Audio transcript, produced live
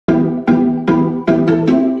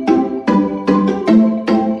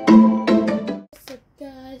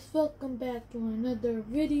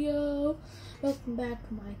back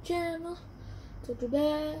to my channel. So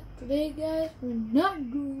today guys, we're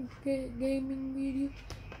not doing gaming video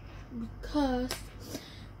because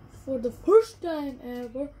for the first time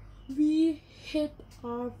ever we hit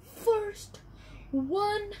our first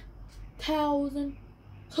 1,000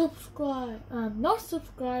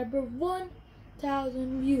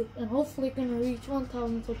 1,000 views, and hopefully gonna reach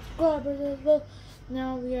 1,000 subscribers as well.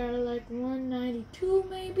 Now we are like 192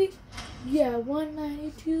 maybe. Yeah,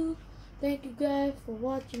 192. Thank you guys for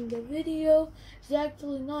watching the video. It's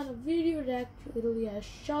actually not a video, it's actually a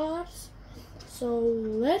shorts. So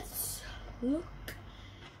let's look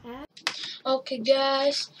at. Okay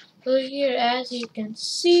guys, so here as you can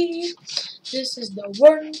see, this is the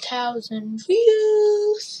 1,000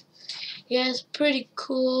 views. Yeah, it's pretty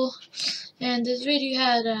cool. And this video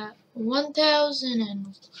had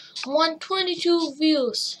 1,122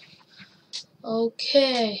 views.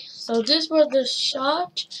 Okay, so this was the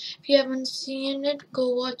shot. If you haven't seen it, go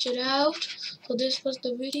watch it out. So this was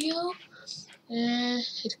the video, and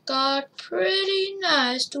it got pretty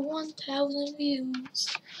nice to 1,000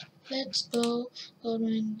 views. Let's go to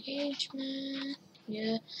engagement.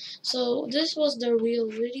 Yeah, so this was the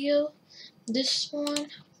real video. This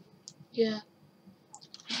one, yeah,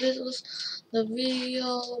 this was the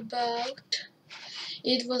video about.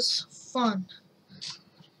 It was fun.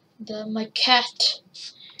 My cat,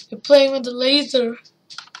 you're playing with the laser.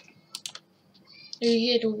 We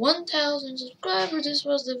hit 1,000 subscribers. This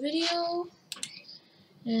was the video,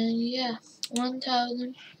 and yeah,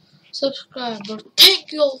 1,000 subscribers.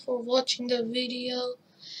 Thank you all for watching the video,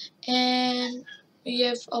 and we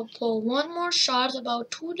have uploaded one more shot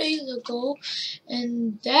about 2 days ago,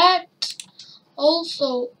 and that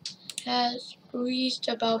also has reached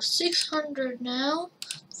about 600 now.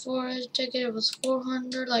 Before I checked it, it was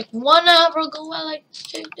 400 like 1 hour ago. I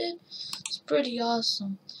checked it. It's pretty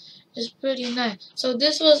awesome. It's pretty nice. So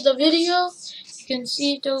this was the video. You can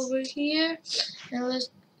see it over here, and let's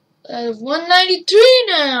 193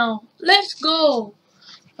 now. Let's go.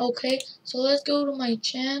 Okay, so let's go to my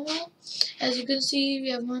channel. As you can see, we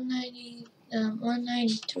have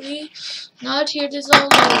 193. Not here. This is all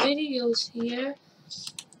my videos here.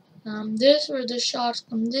 This were the shots.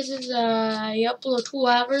 This is I uploaded 2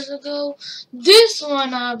 hours ago. This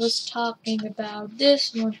one I was talking about.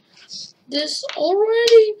 This one. This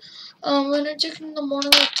already. When I checked in the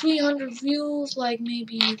morning, like 300 views, like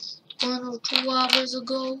maybe 1 or 2 hours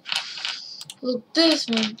ago. Look, this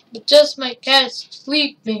one. But just my cat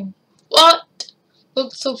sleeping. What?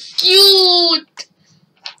 Looks so cute.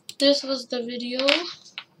 This was the video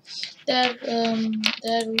that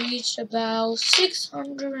reached about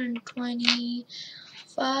 625.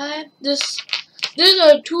 This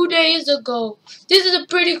is 2 days ago. This is a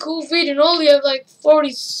pretty cool video, and only have like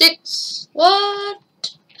 46. What?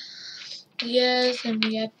 Yes, and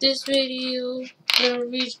we have this video that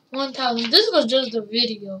reached 1,000. This was just the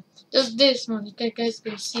video. Just this one, you guys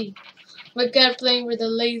can see. My cat playing with a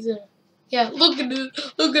laser. Yeah, look at it.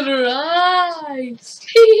 Look at her eyes.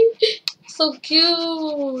 So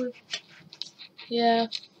cute. Yeah.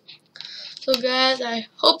 So guys, I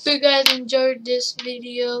hope you guys enjoyed this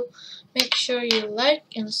video. Make sure you like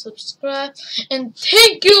and subscribe. And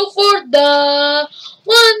thank you for the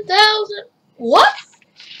 1,000. What?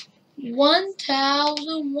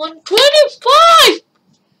 1,125.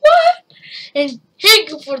 What? And thank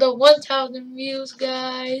you for the 1,000 views,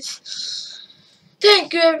 guys.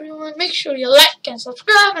 Thank you, everyone. Make sure you like and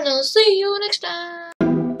subscribe, and I'll see you next time.